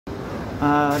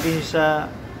This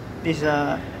is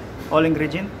all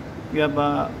ingredient. We have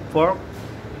pork,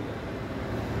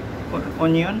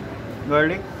 onion,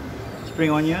 garlic,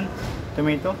 spring onion,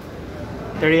 tomato,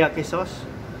 teriyaki sauce,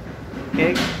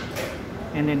 egg,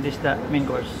 and then this the main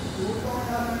course,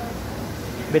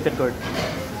 bitter gourd.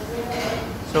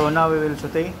 So now we will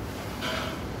saute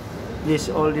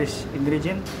all this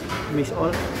ingredient, mix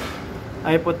all.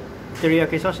 I put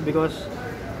teriyaki sauce because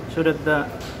so that the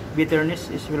bitterness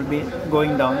will be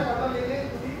going down.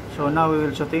 So now we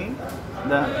will saute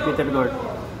the bitter gourd.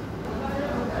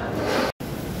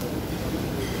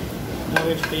 Now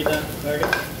we'll saute the garlic.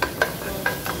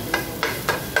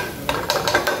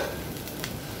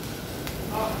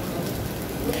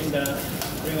 And the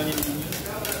spring onion.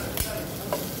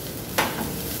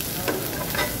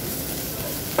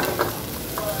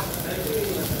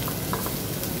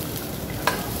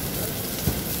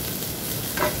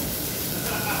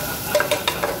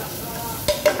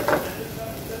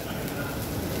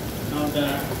 Now the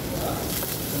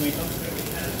tomato.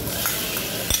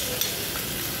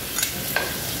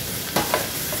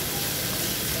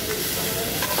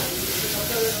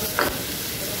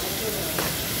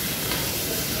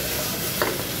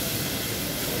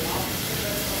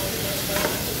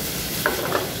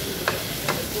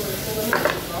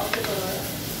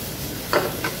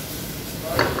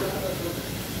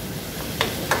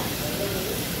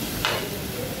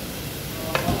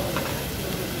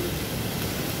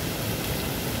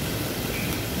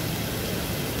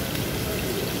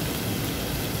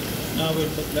 Now we'll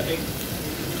put the egg.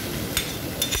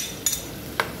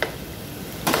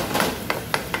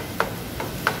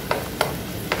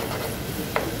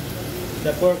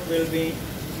 The pork will be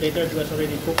later because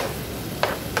already cooked.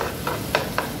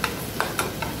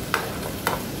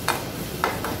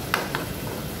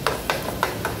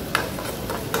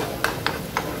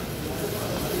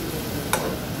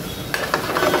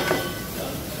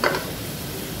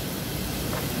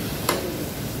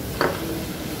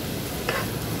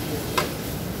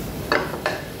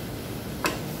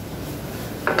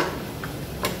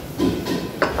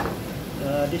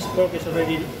 This pork is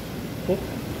already cooked,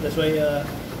 that's why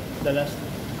the last.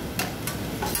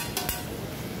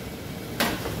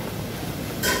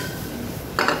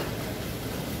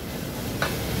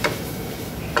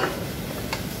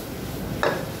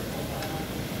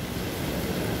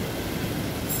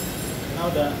 Now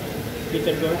the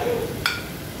bitter gourd.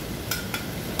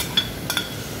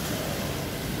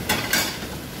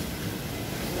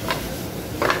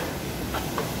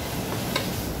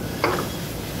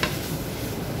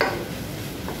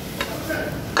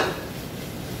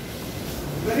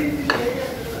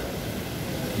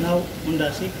 Now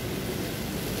hondashi,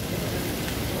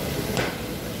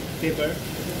 pepper,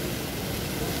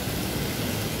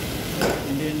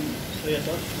 and then soya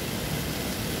sauce.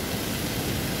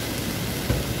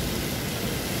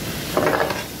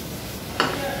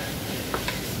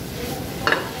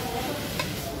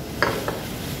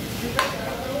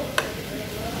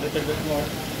 Little bit more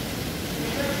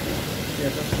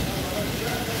soya sauce.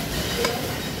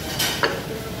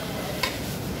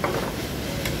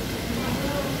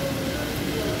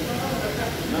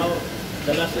 Now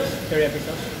the last is teriyaki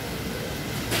sauce.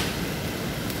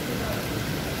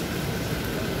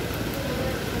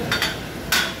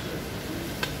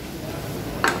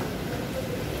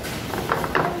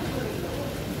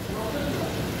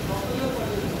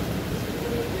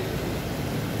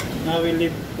 Now we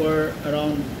leave for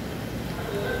around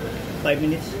 5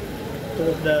 minutes to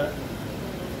cook the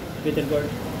bitter gourd.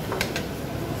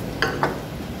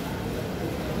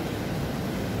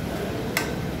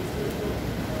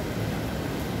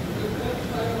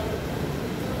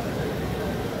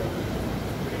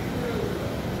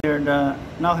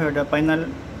 Here the final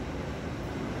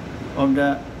of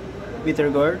the bitter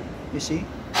gourd. You see,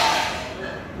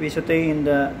 we saute in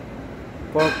the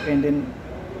pork and then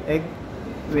egg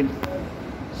with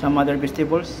some other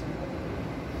vegetables.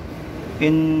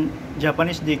 In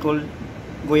Japanese they call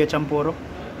goya champuro,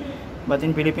 but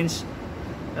in Philippines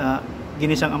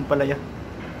ginisang ampalaya.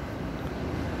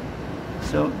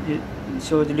 So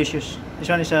delicious. This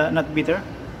one is not bitter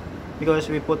because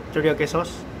we put teriyaki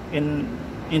sauce in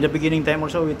the beginning time.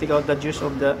 Also we take out the juice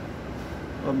of the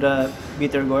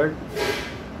bitter gourd.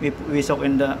 We soak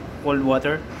in the cold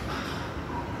water.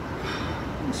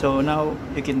 So now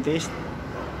you can taste,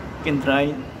 you can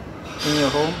try in your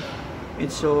home.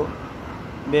 It's so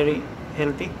very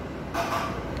healthy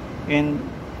and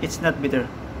it's not bitter.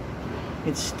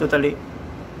 It's totally,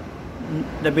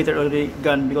 the bitter already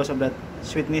gone because of that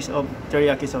sweetness of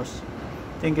teriyaki sauce.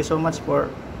 Thank you so much for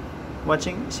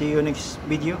watching. See you next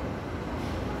video.